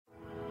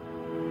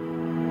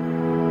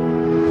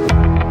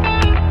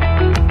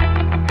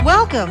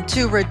Welcome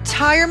to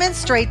Retirement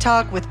Straight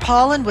Talk with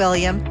Paul and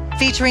William,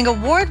 featuring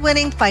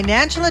award-winning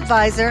financial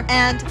advisor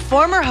and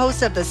former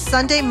host of the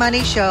Sunday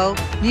Money Show,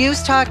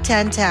 News Talk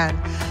 1010,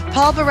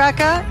 Paul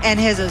Baraka, and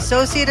his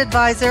associate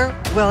advisor,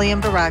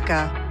 William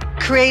Baraka.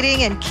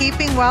 Creating and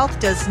keeping wealth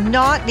does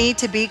not need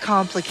to be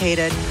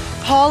complicated.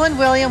 Paul and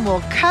William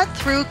will cut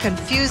through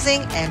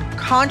confusing and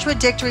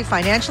contradictory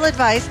financial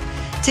advice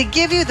to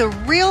give you the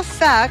real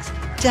facts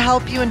to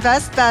help you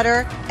invest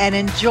better and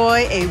enjoy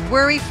a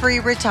worry-free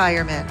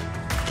retirement.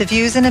 The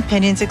views and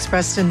opinions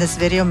expressed in this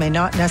video may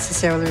not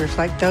necessarily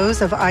reflect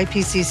those of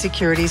IPC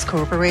Securities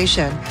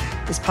Corporation.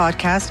 This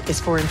podcast is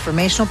for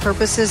informational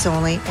purposes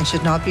only and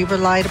should not be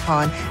relied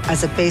upon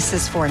as a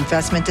basis for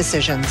investment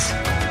decisions.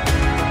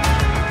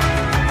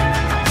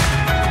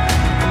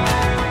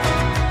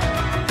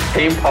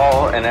 Hey,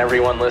 Paul and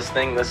everyone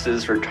listening. This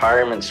is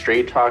Retirement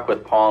Straight Talk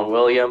with Paul and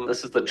William.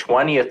 This is the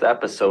 20th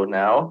episode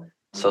now.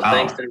 So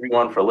thanks to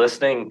everyone for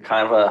listening.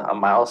 Kind of a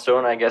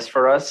milestone, I guess,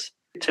 for us.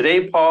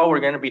 Today, Paul, we're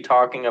going to be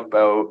talking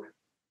about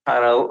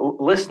kind of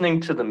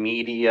listening to the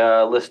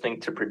media, listening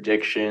to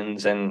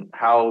predictions, and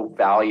how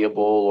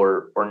valuable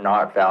or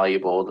not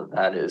valuable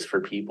that is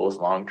for people's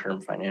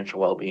long-term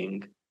financial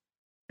well-being.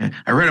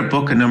 I read a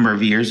book a number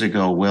of years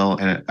ago, Will,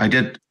 and I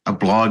did a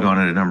blog on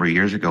it a number of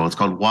years ago. It's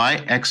called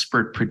Why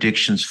Expert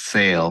Predictions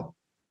Fail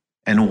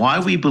and Why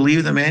We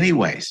Believe Them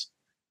Anyways.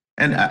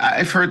 And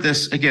I've heard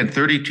this, again,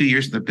 32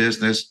 years in the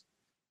business.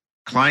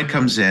 Client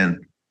comes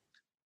in.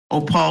 Oh,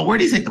 Paul, where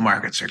do you think the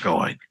markets are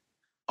going?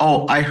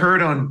 Oh, I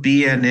heard on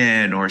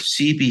BNN or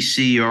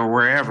CBC or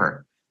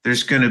wherever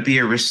there's going to be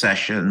a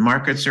recession.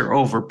 Markets are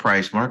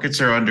overpriced.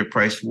 Markets are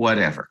underpriced,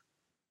 whatever.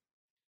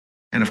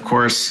 And of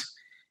course,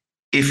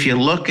 if you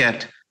look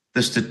at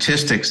the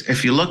statistics,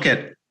 if you look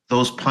at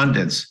those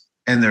pundits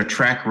and their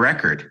track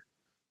record,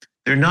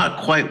 they're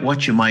not quite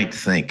what you might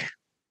think.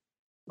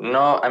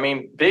 No, I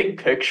mean,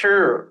 big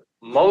picture,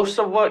 most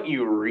of what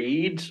you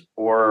read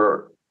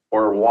or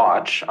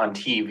watch on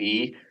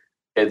TV,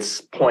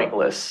 it's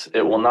pointless.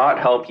 It will not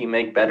help you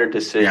make better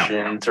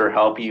decisions or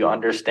help you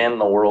understand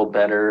the world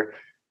better.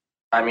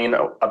 I mean,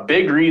 a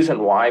big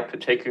reason why,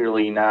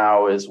 particularly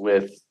now, is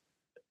with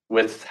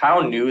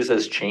how news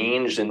has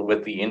changed and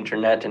with the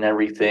internet and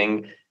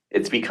everything,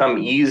 it's become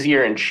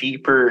easier and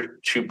cheaper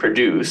to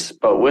produce.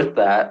 But with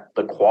that,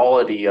 the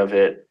quality of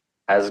it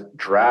has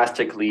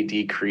drastically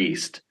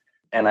decreased.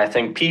 And I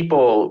think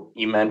people,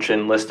 you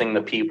mentioned listening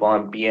to people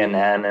on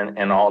BNN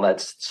and all that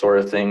sort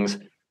of things,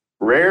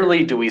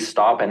 rarely do we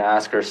stop and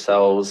ask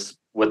ourselves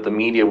with the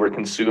media we're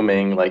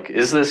consuming, like,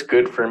 is this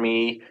good for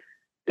me?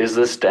 Is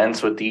this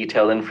dense with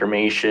detailed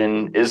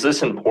information? Is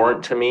this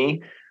important to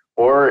me?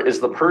 Or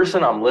is the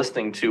person I'm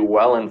listening to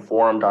well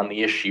informed on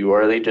the issue,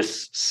 or are they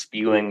just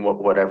spewing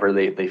whatever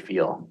they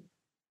feel?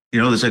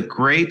 You know,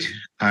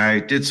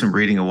 I did some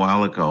reading a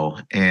while ago,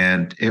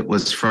 and it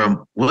was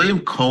from William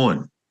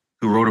Cohen,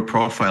 who wrote a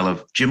profile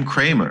of Jim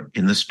Cramer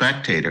in The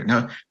Spectator.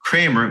 Now,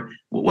 Cramer,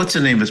 what's the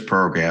name of his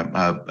program?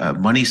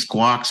 Money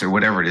Squawks or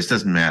whatever it is,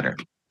 doesn't matter.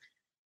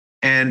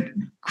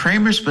 And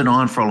Cramer's been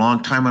on for a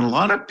long time, and a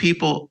lot of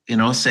people,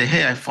 say,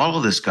 hey, I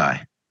follow this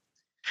guy.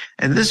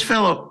 And this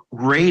fellow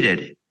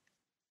rated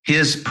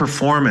his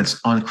performance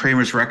on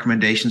Cramer's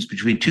recommendations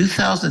between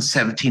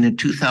 2017 and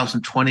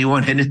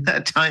 2021. And in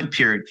that time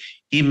period,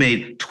 he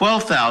made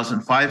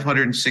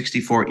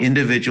 12,564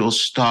 individual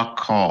stock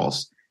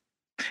calls.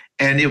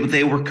 And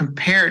they were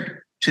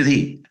compared to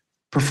the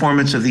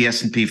performance of the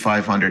S&P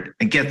 500.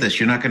 And get this,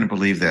 you're not going to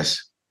believe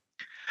this.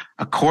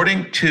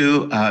 According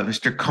to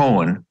Mr.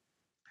 Cohen,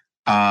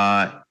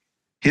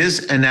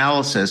 his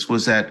analysis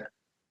was that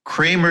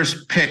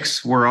Cramer's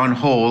picks were on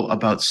whole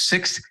about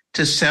 6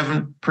 to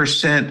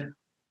 7%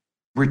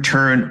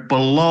 return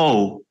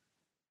below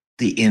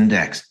the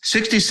index,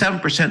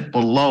 67%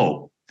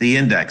 below the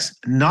index,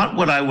 not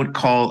what I would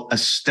call a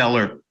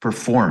stellar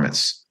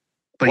performance.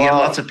 But yet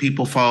lots of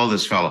people follow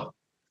this fellow.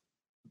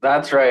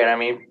 That's right. I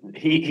mean,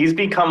 he's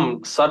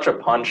become such a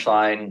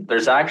punchline.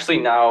 There's actually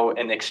now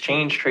an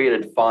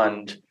exchange-traded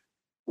fund,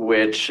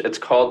 which it's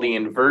called the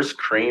Inverse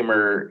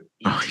Cramer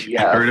ETF.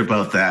 I heard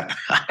about that.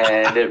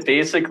 And it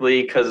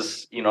basically,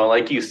 because,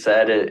 like you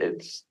said,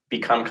 it's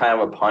become kind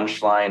of a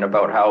punchline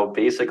about how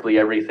basically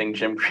everything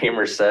Jim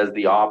Cramer says,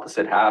 the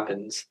opposite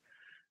happens.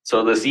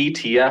 So this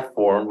ETF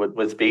form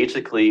was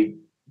basically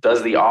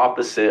does the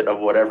opposite of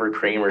whatever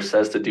Cramer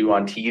says to do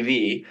on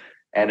TV.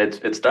 And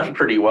it's done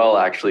pretty well,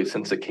 actually,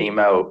 since it came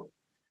out.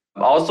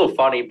 Also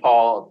funny,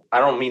 Paul, I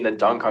don't mean to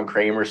dunk on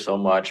Cramer so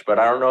much, but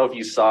I don't know if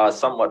you saw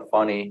somewhat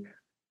funny.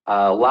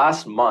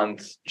 Last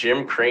month,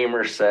 Jim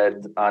Cramer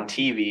said on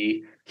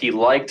TV he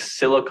liked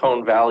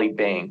Silicon Valley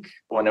Bank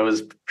when it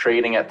was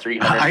trading at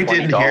 $320 I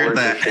didn't hear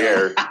that. a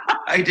share.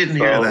 I didn't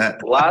hear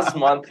that. Last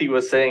month, he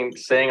was saying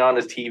on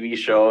his TV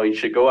show he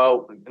should go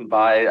out and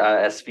buy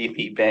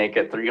SVB Bank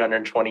at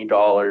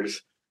 $320.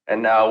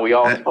 And now we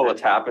all know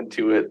what's happened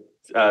to it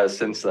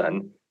since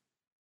then.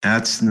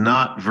 That's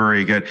not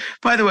very good.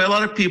 By the way, a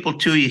lot of people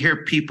too, you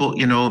hear people,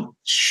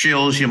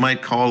 shills, you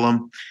might call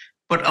them,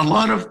 but a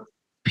lot of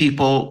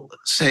people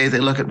say they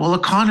look at, well,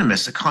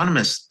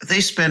 economists, they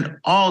spend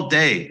all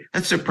day,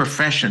 that's their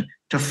profession,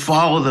 to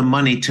follow the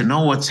money, to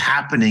know what's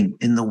happening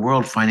in the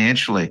world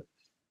financially.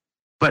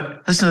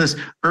 But listen to this,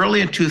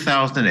 early in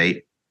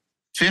 2008,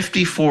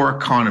 54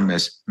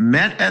 economists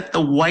met at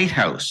the White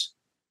House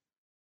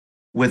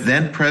with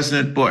then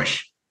President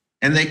Bush,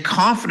 and they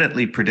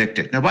confidently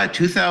predicted. Now, by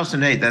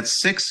 2008, that's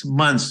 6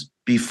 months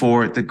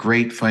before the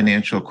great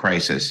financial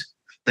crisis,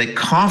 they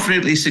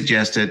confidently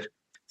suggested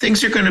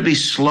things are going to be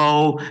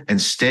slow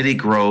and steady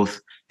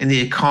growth, and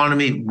the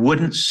economy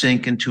wouldn't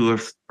sink into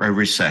a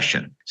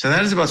recession. So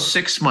that is about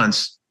 6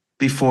 months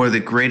before the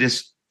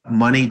greatest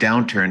money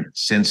downturn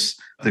since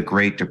the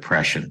Great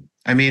Depression.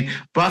 I mean,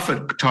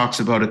 Buffett talks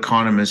about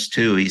economists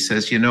too. He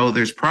says,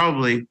 there's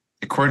probably,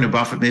 according to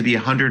Buffett, maybe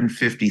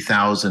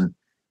 150,000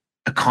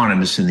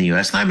 economists in the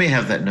US. And I may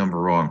have that number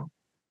wrong.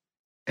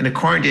 And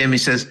according to him, he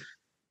says,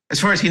 as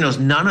far as he knows,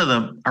 none of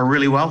them are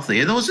really wealthy.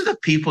 And those are the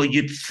people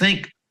you'd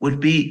think would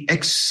be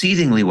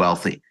exceedingly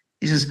wealthy.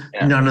 He says,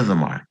 None of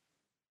them are.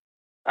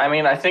 I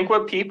mean, I think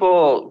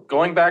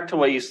going back to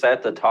what you said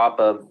at the top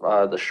of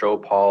the show,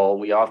 Paul,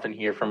 we often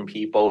hear from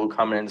people who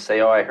come in and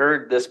say, I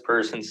heard this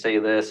person say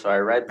this, or I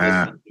read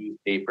this in the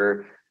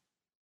newspaper.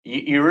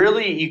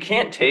 You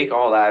can't take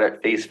all that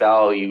at face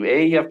value.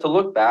 You have to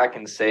look back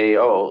and say,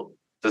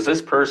 does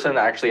this person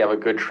actually have a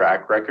good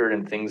track record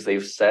in things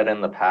they've said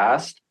in the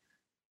past?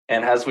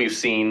 And as we've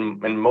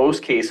seen, in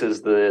most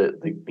cases,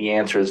 the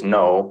answer is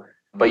no.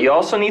 But you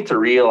also need to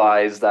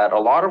realize that a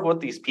lot of what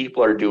these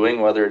people are doing,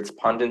 whether it's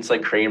pundits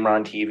like Cramer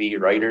on TV,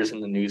 writers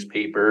in the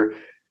newspaper,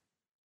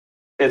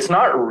 it's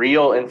not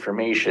real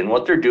information.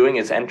 What they're doing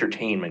is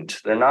entertainment.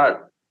 They're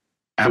not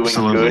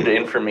doing good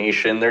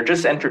information. They're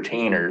just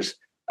entertainers.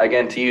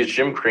 Again, to use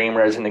Jim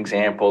Cramer as an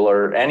example,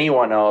 or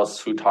anyone else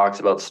who talks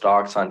about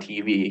stocks on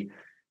TV,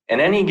 in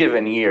any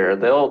given year,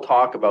 they'll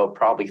talk about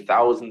probably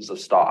thousands of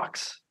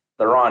stocks.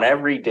 They're on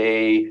every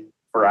day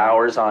for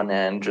hours on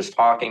end, just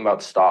talking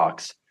about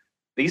stocks.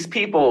 These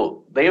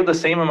people, they have the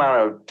same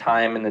amount of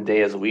time in the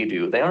day as we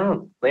do. They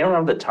don't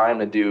have the time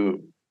to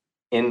do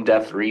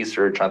in-depth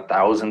research on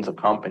thousands of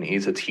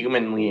companies. It's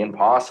humanly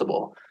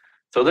impossible.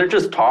 So they're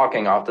just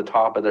talking off the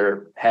top of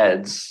their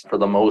heads for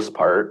the most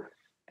part.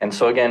 And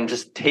so again,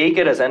 just take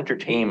it as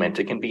entertainment.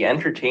 It can be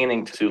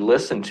entertaining to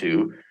listen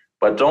to,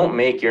 but don't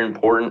make your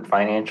important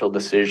financial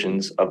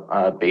decisions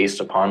based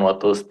upon what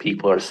those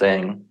people are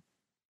saying.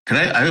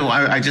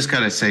 I just got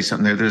to say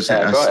something there. There's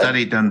a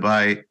study done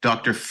by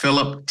Dr.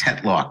 Philip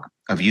Tetlock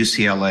of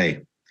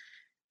UCLA,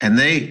 and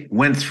they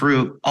went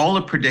through all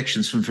the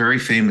predictions from very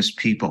famous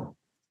people.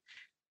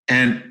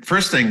 And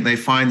first thing, they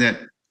find that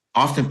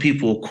often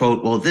people will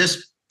quote, well,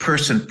 this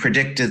person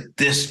predicted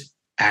this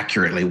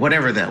accurately,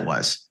 whatever that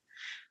was.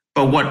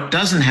 But what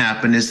doesn't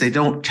happen is they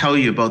don't tell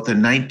you about the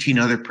 19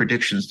 other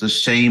predictions the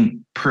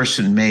same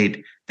person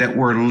made that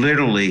were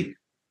literally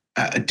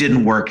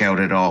didn't work out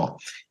at all.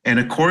 And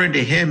according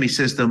to him, he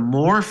says the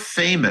more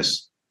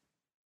famous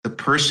the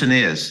person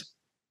is,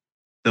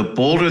 the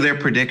bolder their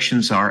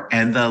predictions are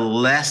and the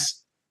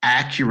less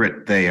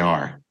accurate they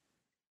are.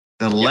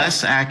 The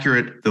less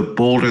accurate, the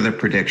bolder the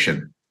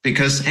prediction.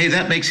 Because, hey,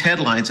 that makes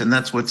headlines and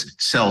that's what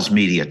sells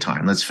media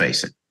time. Let's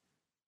face it.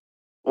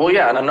 Well,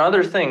 yeah. And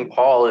another thing,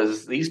 Paul,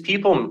 is these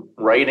people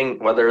writing,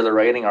 whether they're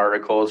writing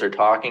articles or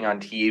talking on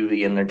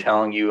TV and they're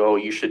telling you,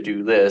 you should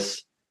do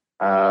this.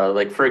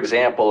 Like, for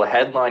example, a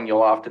headline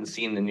you'll often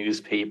see in the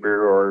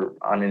newspaper or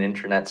on an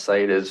internet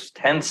site is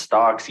 10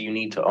 stocks you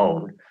need to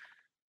own.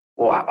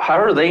 Well,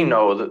 how do they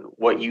know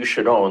what you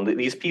should own?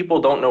 These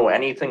people don't know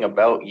anything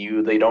about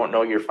you. They don't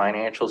know your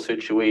financial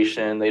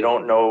situation. They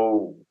don't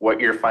know what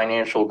your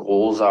financial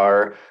goals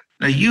are.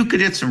 Now, you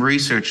did some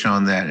research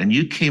on that, and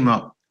you came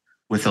up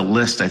with a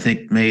list, I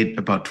think, made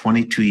about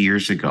 22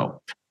 years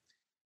ago.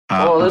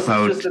 This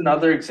is just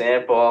another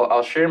example.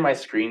 I'll share my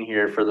screen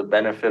here for the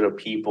benefit of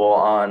people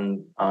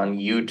on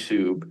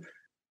YouTube.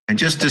 And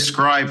just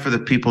describe for the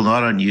people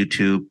not on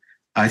YouTube,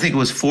 I think it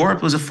was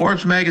Forbes. Was it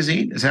Forbes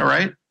magazine? Is that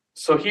right?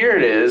 So here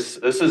it is.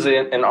 This is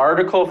an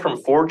article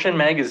from Fortune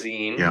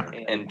magazine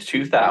in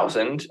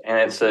 2000, and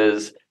it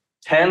says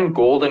 10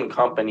 golden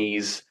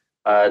companies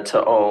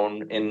to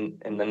own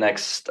in the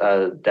next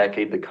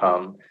decade to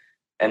come.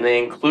 And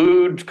they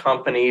include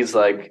companies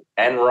like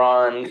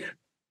Enron,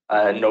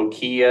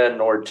 Nokia,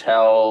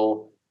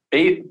 Nortel,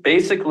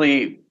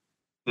 basically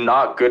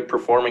not good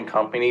performing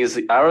companies.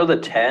 Out of the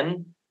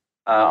 10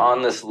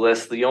 on this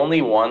list, the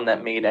only one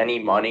that made any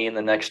money in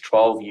the next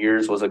 12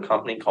 years was a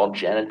company called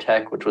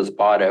Genentech, which was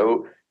bought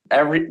out.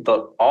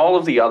 All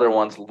of the other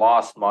ones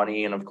lost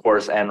money, and of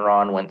course,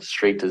 Enron went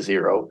straight to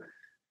zero.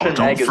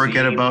 Don't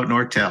forget about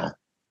Nortel.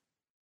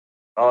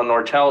 Oh,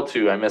 Nortel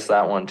too. I missed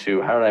that one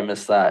too. How did I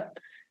miss that?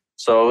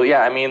 So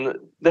yeah, I mean,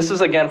 this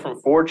is again from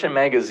Fortune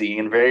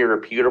magazine, very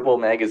reputable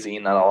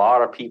magazine that a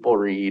lot of people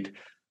read.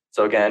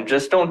 So again,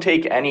 just don't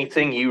take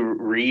anything you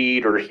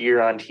read or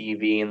hear on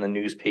TV in the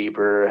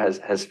newspaper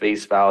has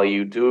face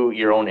value. Do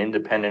your own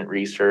independent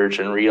research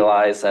and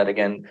realize that,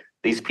 again,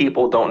 these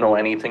people don't know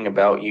anything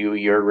about you,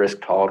 your risk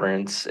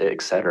tolerance,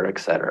 et cetera, et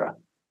cetera.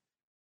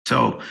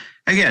 So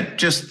again,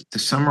 just to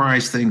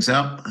summarize things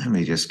up, let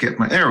me just get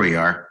there we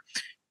are.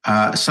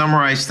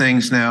 Summarize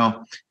things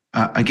now.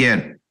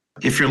 Again,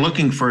 if you're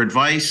looking for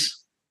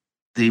advice,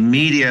 the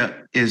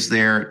media is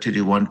there to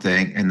do one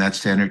thing, and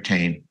that's to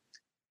entertain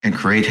and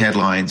create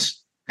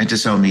headlines and to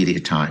sell media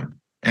time.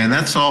 And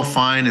that's all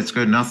fine. It's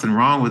good. Nothing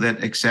wrong with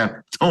it,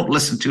 except don't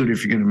listen to it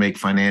if you're going to make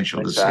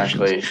financial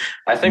decisions.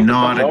 I think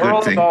not the moral a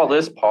good thing. of all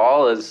this,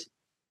 Paul, is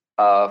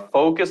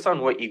focus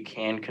on what you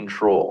can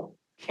control.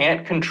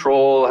 Can't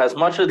control as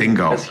much as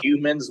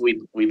humans.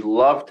 We'd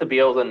love to be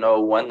able to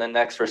know when the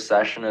next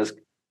recession is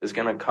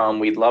going to come.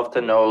 We'd love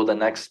to know the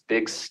next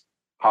big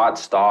hot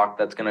stock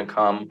that's going to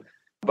come,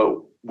 but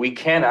we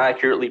can't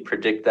accurately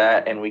predict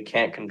that, and we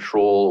can't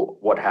control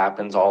what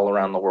happens all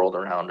around the world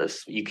around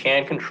us. You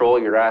can control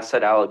your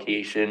asset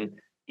allocation.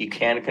 You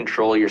can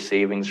control your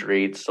savings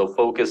rates. So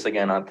focus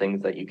again on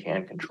things that you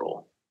can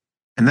control.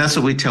 And that's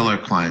what we tell our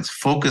clients.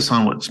 Focus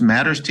on what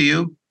matters to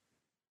you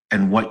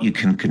and what you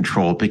can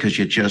control, because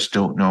you just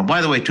don't know.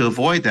 By the way, to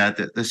avoid that,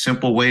 the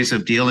simple ways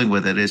of dealing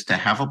with it is to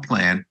have a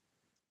plan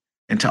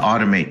and to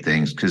automate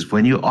things. Because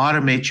when you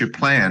automate your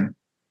plan,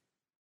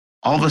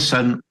 all of a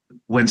sudden,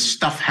 when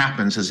stuff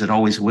happens, as it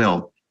always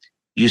will,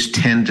 you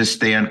tend to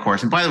stay on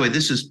course. And by the way,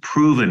 this is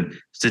proven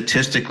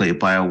statistically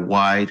by a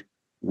wide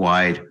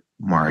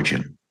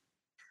margin.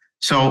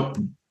 So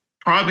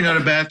probably not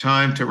a bad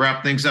time to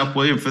wrap things up,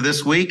 William, for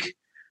this week.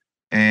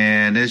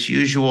 And as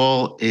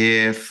usual,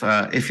 if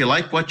you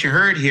like what you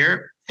heard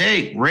here,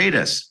 hey, rate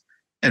us.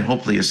 And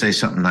hopefully you'll say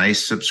something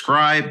nice,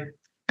 subscribe,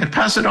 and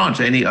pass it on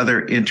to any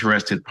other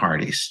interested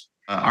parties.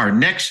 Our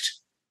next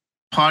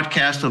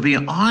podcast will be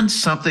on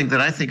something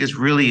that I think is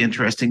really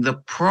interesting, the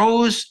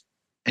pros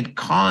and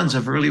cons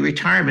of early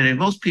retirement. And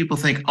most people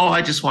think, oh,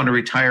 I just want to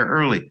retire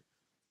early.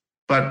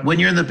 But when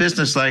you're in the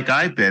business like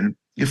I've been,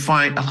 you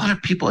find a lot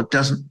of people, it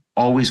doesn't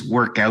always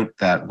work out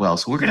that well.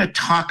 So we're going to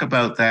talk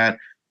about that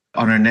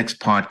on our next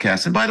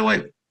podcast. And by the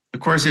way, of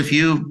course, if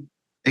you've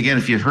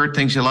heard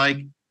things you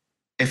like,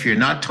 if you're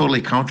not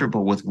totally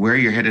comfortable with where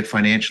you're headed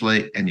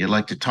financially and you'd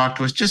like to talk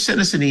to us, just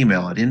send us an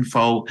email at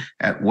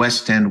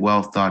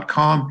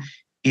info@westendwealth.com,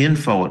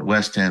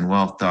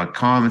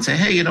 info@westendwealth.com, and say,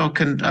 hey,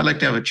 I'd like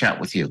to have a chat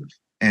with you.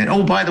 And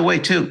oh, by the way,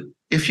 too,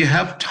 if you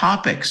have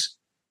topics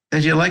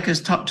that you'd like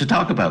us to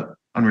talk about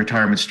on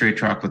Retirement Straight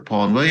Talk with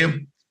Paul and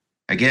William,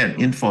 again,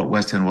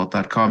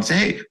 info@westendwealth.com. Say,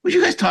 hey, would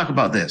you guys talk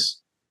about this?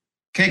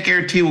 Can't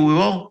guarantee we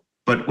will,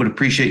 but would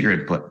appreciate your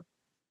input.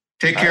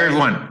 Take care,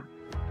 everyone.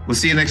 We'll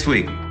see you next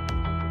week.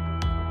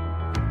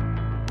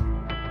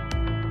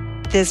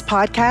 This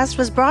podcast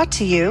was brought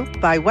to you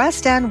by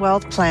West End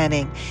Wealth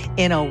Planning,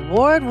 an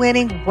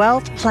award-winning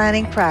wealth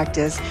planning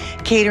practice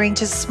catering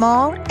to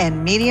small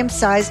and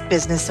medium-sized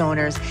business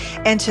owners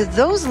and to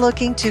those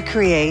looking to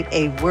create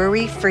a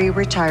worry-free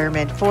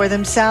retirement for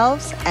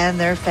themselves and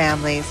their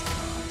families.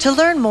 To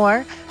learn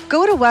more,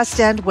 go to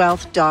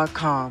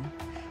westendwealth.com.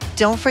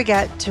 Don't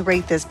forget to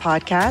rate this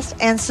podcast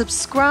and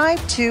subscribe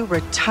to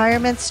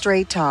Retirement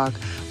Straight Talk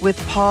with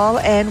Paul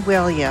and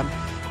William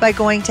by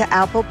going to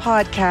Apple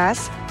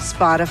Podcasts,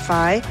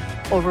 Spotify,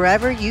 or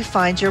wherever you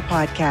find your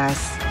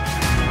podcasts.